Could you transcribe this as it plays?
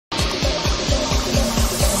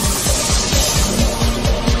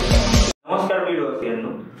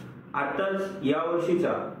आताच या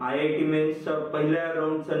वर्षीचा IIT मेन्सचा पहिल्या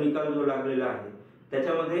राऊंडचा निकाल जो लागलेला आहे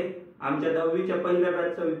त्याच्यामध्ये आमच्या 10वीच्या पहिल्या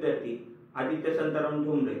बॅचचा विद्यार्थी आदित्य संताराम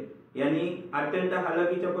थोंबरे यांनी अत्यंत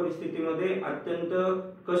हालाकीच्या परिस्थितीमध्ये अत्यंत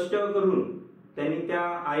कष्ट करून त्यांनी त्या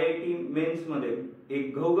IIT मेन्स मध्ये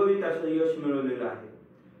एक घवघवीत असं यश मिळवलेलं आहे।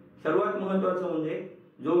 सर्वात महत्त्वाचं म्हणजे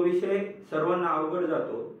जो विषय सर्वांना अवघड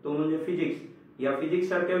जातो तो म्हणजे फिजिक्स। या फिजिक्स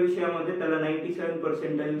सारख्या विषयामध्ये त्याला 97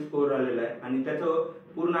 पर्सेंटाइल स्कोर आलेला आहे आणि त्याचं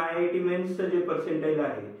पूर्ण IIT मेन्सचं जे पर्सेंटाइल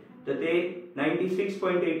आहे तर ते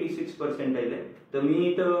 96.86 पर्सेंटाइल आहे। तर मी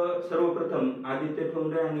इथं सर्वप्रथम आदित्य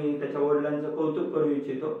ठोंबरे आणि त्याच्या वडिलांचं कौतुक करू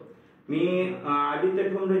इच्छितो। मी आदित्य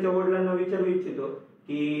ठोंबरेच्या वडिलांना विचारू इच्छितो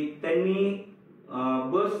की त्यांनी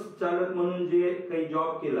बस चालक म्हणून जे काही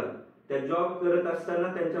जॉब केला त्या जॉब करत असताना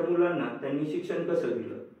त्यांच्या मुलांना त्यांनी शिक्षण कसं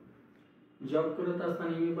दिलं? जॉब करत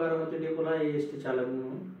असताना मी बारामती डेपोला एसटी चालक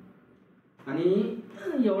म्हणून,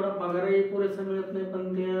 आणि एवढा पगारही पुरेसा मिळत नाही,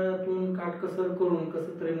 पण त्यातून काटकसर करून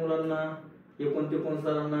कसं तरी मुलांना एकूण ते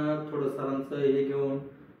सरांना थोडं सरांचं हे घेऊन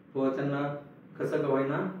व त्यांना कसं का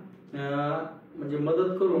होईना म्हणजे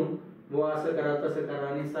मदत करून व असं करा तसं करा,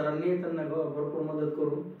 आणि सरांनी त्यांना भरपूर मदत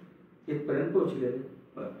करून इथपर्यंत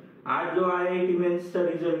पोहोचलेले। आज जो IIT मेन्सचा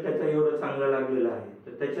रिझल्ट त्याचा एवढा चांगला लागलेला आहे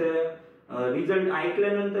तर त्याच्या रिझल्ट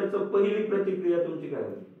ऐकल्यानंतरच पहिली प्रतिक्रिया तुमची काय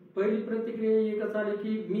होती? पहिली प्रतिक्रिया एकच आली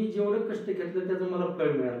की मी जेवढे कष्ट घेतले त्याचं मला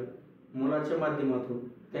फळ मिळालं मुलाच्या माध्यमातून।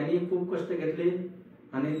 त्यांनी खूप कष्ट घेतले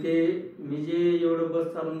आणि ते मी जे एवढं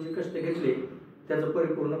बस चालून जे कष्ट घेतले त्याचं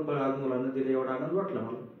परिपूर्ण फळ आज मुलांना दिले, एवढा आनंद वाटला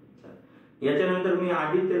मला। याच्यानंतर मी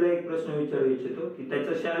आदित्यला एक प्रश्न विचारू इच्छितो की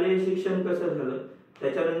त्याचं शालेय शिक्षण कसं झालं,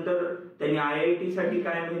 त्याच्यानंतर त्यांनी IIT साठी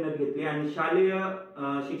काय मेहनत घेतली आणि शालेय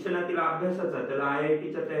शिक्षणातील अभ्यासाचा त्याला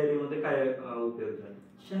IITच्या तयारीमध्ये काय उपयोग झाला?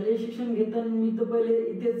 शालेय शिक्षण घेताना मी तर पहिले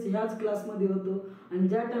इथेच ह्याच क्लासमध्ये होतो आणि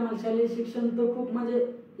ज्या टायमाला शालेय शिक्षण तर खूप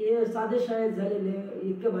म्हणजे साधे शाळेत झालेले,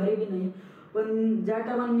 इतकं भारी बी नाही, पण ज्या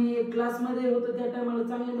टायमाला मी क्लासमध्ये होतो त्या टायमाला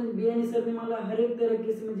चांगले म्हणजे बियाणी सरने मला हर एक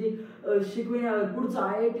तरीकेस म्हणजे शिकवे पुढचं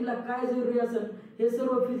IIT ला काय जरुरी असेल हे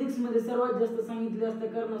सर्व फिजिक्स मध्ये सर्वात जास्त सांगितले असते,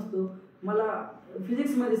 कारण असतो मला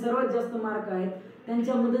फिजिक्स मध्ये सर्वात जास्त मार्क आहेत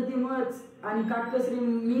त्यांच्या मदतीमुळेच आणि काटकसरी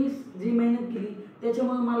मी जी मेहनत केली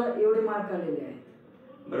त्याच्यामुळे मला एवढे मार्क आलेले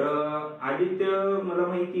आहेत। बरं आदित्य, मला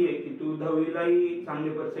माहिती आहे की तू 10वीलाही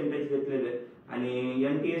चांगले पर्सेंटेज घेतलेले आणि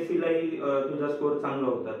NTSC लाही तुझा स्कोर चांगला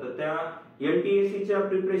होता, तर त्या NTSC च्या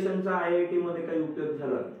प्रिपरेशनचा IIT मध्ये काही उपयोग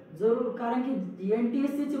झाला? जरूर, कारण की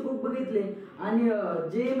NTSC चे बुक बघितले आणि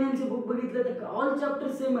JEE मेन चे बुक बघितले तर ऑल चॅप्टर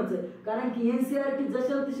सेमच आहे, कारण की NCERT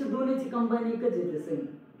जशा तशी दोन्हीची कंबाईन एकच येते सेम।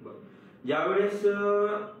 ज्यावेळेस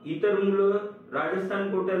इतर मुलं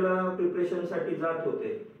राजस्थान कोट्याला प्रिपरेशन साठी जात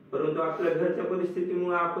होते परंतु आपल्या घरच्या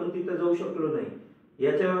परिस्थितीमुळे आपण तिथे जाऊ शकलो नाही,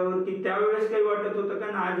 याच्यावरती त्यावेळेस काही वाटत होतं का?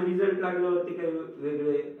 आज रिझल्ट लागल्यावरती काही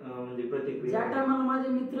वेगळे म्हणजे प्रतिक्रिया? ज्या टायमाला माझे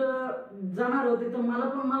मित्र जाणार होते तर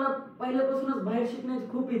मला पहिल्यापासूनच बाहेर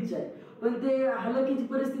शिकण्याची खूप इच्छा आहे, पण ते हालाकीची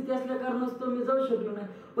परिस्थिती असल्या कारणास्तव मी जाऊ शकलो नाही।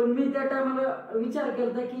 पण मी त्या टायमाला विचार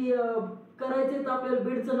केला की करायचे तर आपल्याला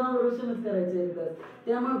बीडचं नाव रोशनच करायचं,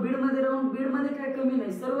 त्यामुळे बीडमध्ये राहून बीडमध्ये काय कमी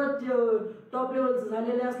नाही, सर्वात टॉप लेवलचं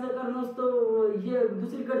झालेले असल्या कारणास्तव हे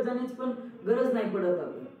दुसरीकडे जाण्याची पण गरज नाही पडत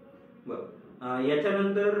आपल्याला।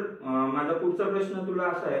 याच्यानंतर माझा पुढचा प्रश्न तुला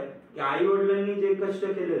असा आहे की आई वडिलांनी जे कष्ट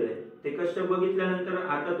केलेले ते कष्ट बघितल्यानंतर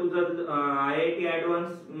आता तुझं IIT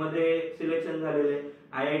ऍडव्हान्स मध्ये सिलेक्शन झालेलं आहे,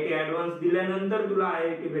 IIT ऍडव्हान्स दिल्यानंतर तुला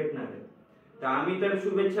IIT भेटणार आहे, तर आम्ही तर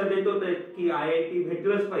शुभेच्छा देतो की IIT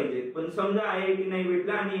भेटलंच पाहिजे, पण समजा IIT नाही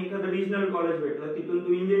भेटलं आणि एखादं रिजनल कॉलेज भेटलं तिथून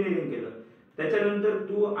तू इंजिनिअरिंग केलं, त्याच्यानंतर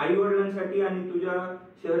तू आई वडिलांसाठी आणि तुझ्या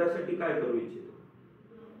शहरासाठी काय करू इच्छितो?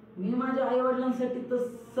 मी माझ्या आई वडिलांसाठी तर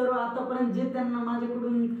सर्व आतापर्यंत जे त्यांना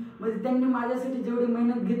माझ्याकडून म्हणजे त्यांनी माझ्यासाठी जेवढी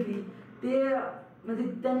मेहनत घेतली ते म्हणजे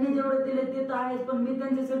त्यांनी जेवढे दिले ते तर आहेच, पण मी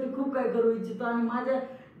त्यांच्यासाठी खूप काय करू इच्छितो आणि माझ्या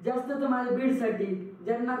जास्त तर माझ्या बीडसाठी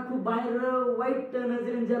ज्यांना खूप बाहेर वाईट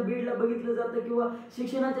नजरेने ज्या बीडला बघितलं जातं किंवा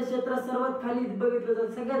शिक्षणाच्या क्षेत्रात सर्वात खाली बघितलं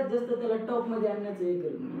जातं सगळ्यात जास्त त्याला टॉप मध्ये आणण्याचं हे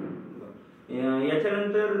करेन।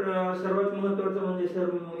 याच्यानंतर सर्वात महत्वाचं म्हणजे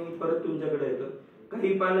सर मी परत तुमच्याकडे येतो,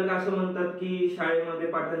 काही पालक असं म्हणतात की शाळेमध्ये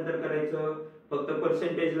पाठांतर करायचं फक्त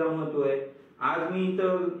पर्सेंटेजला महत्व आहे। आज मी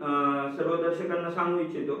इथं सर्व दर्शकांना सांगू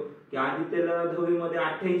इच्छितो की आदित्यला 10वी मध्ये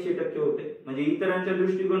 88% होते, म्हणजे इतरांच्या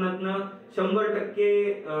दृष्टिकोनातनं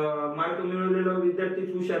 100% मार्क मिळवलेला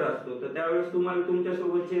विद्यार्थीच हुशार असतो, तर त्यावेळेस तुम्हाला तुमच्या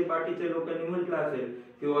सोबतचे बाकीच्या लोकांनी म्हटलं असेल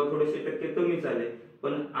किंवा थोडेसे टक्के कमीच आले,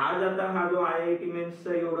 पण आज आता हा जो IIT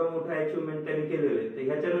मेन्सचा एवढा मोठा अचिव्हमेंट त्यांनी केलेलं आहे, तर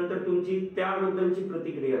ह्याच्यानंतर तुमची त्याबद्दलची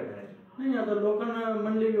प्रतिक्रिया काय? नाही, आता लोकांना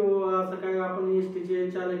म्हणले असं काय आपण एसटीचे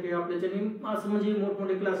चालक आहे आपल्याच्याने असं म्हणजे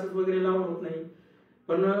मोठमोठे क्लासेस वगैरे लावून होत नाही,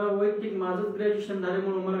 पण वैयक्तिक माझंच ग्रॅज्युएशन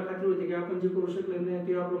झाल्यामुळे मला खात्री होती की आपण जे करू शकले नाही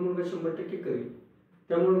ते आपला मुलगा 100% करेल,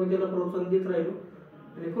 त्यामुळे मी त्याला प्रोत्साहन देत राहिलो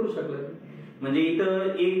आणि करू शकलो. म्हणजे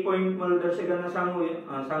इथं एक पॉइंट मला दर्शकांना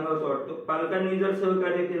सांगावं वाटतो, पालकांनी जर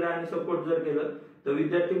सहकार्य केलं आणि सपोर्ट जर केलं तर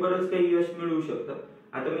विद्यार्थी बरंच काही यश मिळवू शकतं.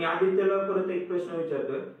 आता मी आदित्यला परत एक प्रश्न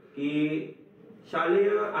विचारतोय की शालेय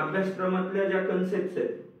अभ्यासक्रमातल्या ज्या कन्सेप्ट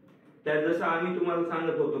आहेत त्या जसं आम्ही तुम्हाला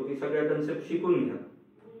सांगत होतो की सगळ्या कन्सेप्ट शिकून घ्या,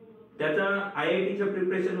 त्याचा IIT-च्या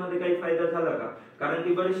प्रिपरेशन मध्ये काही फायदा झाला का? कारण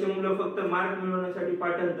की बरेचसे मुलं फक्त मार्क मिळवण्यासाठी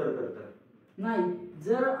पाठांतर करतात. नाही,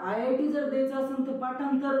 जर IIT जर द्यायचं असेल तर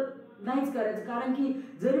पाठांतर नाहीच करायचं, कारण की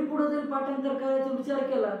जरी पुढे जरी पाठांतर करायचा विचार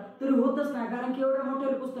केला तरी होतच नाही, कारण की एवढ्या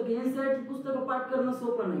मोठ्या पुस्तकं NCERT पुस्तकं पाठ करणं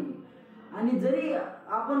सोपं नाही. आणि जरी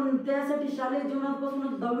आपण त्यासाठी शालेय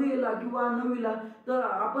जीवनापासूनच 10वीला किंवा 9वीला तर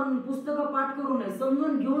आपण पुस्तकं पाठ करू नये,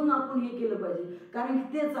 समजून घेऊन आपण हे केलं पाहिजे. कारण की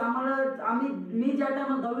तेच मी ज्या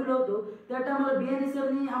टायमाला 10वीला होतो त्या टायमाला BN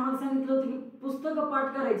सरनी आम्हाला सांगितलं होतं की पुस्तकं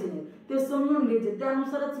पाठ करायचे नाही, ते समजून घ्यायचे.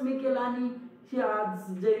 त्यानुसारच मी केलं आणि हे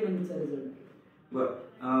आज JEE मेन्सचा रिझल्ट. बरं,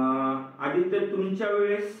 आदित्य तुमच्या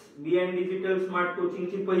वेळेस BN डिजिटल स्मार्ट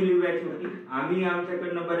कोचिंगची पहिली बॅच होती. आम्ही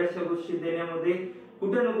आमच्याकडनं बऱ्याचशा गोष्टी देण्यामध्ये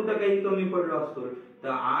कुठे ना कुठे काही कमी पडलो असतो, तर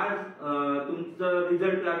आज तुमचं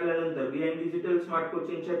रिझल्ट लागल्यानंतर BN डिजिटल स्मार्ट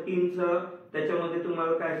कोचिंगच्या टीमचं त्याच्यामध्ये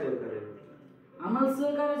तुम्हाला काय सहकार्य? आम्हाला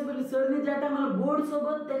सहकार्याचं म्हणजे सरनी ज्या टायमाला बोर्ड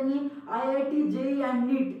सोबत त्यांनी IIT-JEE आणि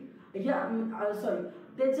NEET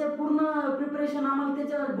त्याचे पूर्ण प्रिपरेशन आम्हाला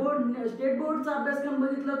त्याच्या स्टेट बोर्डचा अभ्यासक्रम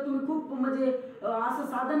बघितला तुम्ही, खूप म्हणजे असं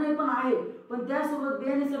साधं नाही पण आहे, पण त्यासोबत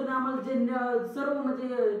BN सरने आम्हाला जे सर्व म्हणजे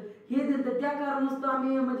हे दिलं त्या कारणास्तव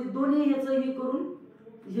आम्ही म्हणजे दोन्ही ह्याचं हे करून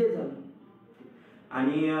हे झालं.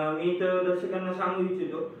 आणि मी तर दर्शकांना सांगू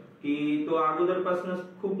इच्छितो की तो अगोदरपासूनच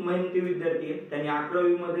खूप मेहनती विद्यार्थी आहे. त्यांनी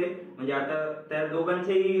 11वी मध्ये म्हणजे आता त्या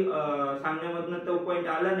दोघांच्याही सांगण्यामधनं तो पॉइंट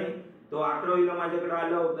आला नाही, तो 11वीला माझ्याकडे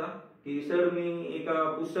आला होता की सर मी एका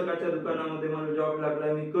पुस्तकाच्या दुकानामध्ये मला जॉब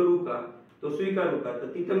लागला, मी करू का, तो स्वीकारू का? तर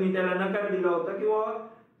तिथं मी त्याला नकार दिला होता की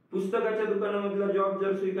पुस्तकाच्या दुकानामधला जॉब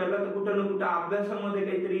जर स्वीकारला तर कुठं ना कुठं अभ्यासामध्ये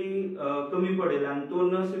काहीतरी कमी पडेल आणि तो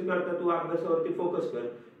न स्वीकारता तू अभ्यासावरती फोकस कर.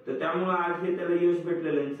 तर त्यामुळे आज हे त्याला यश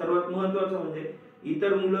भेटलेलं आहे. सर्वात महत्वाचं म्हणजे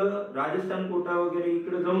इतर मुलं राजस्थान कोटा वगैरे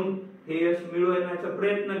इकडे जाऊन हे यश मिळवण्याचा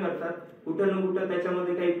प्रयत्न करतात, कुठं ना कुठं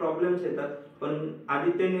त्याच्यामध्ये काही प्रॉब्लेम्स येतात, पण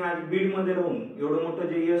आदित्यने आज बीड मध्ये राहून एवढं मोठं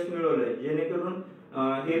जे यश मिळवलंय, जेणेकरून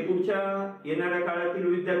हे पुढच्या येणाऱ्या काळातील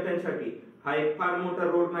विद्यार्थ्यांसाठी हा एक फार मोठा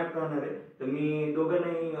रोड मॅप राहणार आहे. तर मी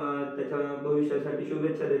दोघांनाही त्याच्या भविष्यासाठी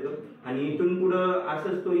शुभेच्छा देतो आणि इथून पुढं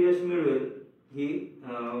असंच तो यश मिळवेल ही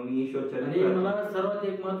मी ईश्वरचरणी. आणि मला सर्वात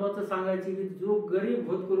एक महत्वाचं सांगायचं की जो गरीब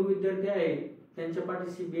होतकरू विद्यार्थी आहे त्यांच्या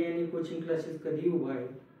पाठीशी BN कोचिंग क्लासेस कधीही उभा आहे.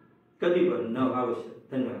 कधी पण अवश्य.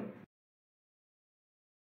 धन्यवाद.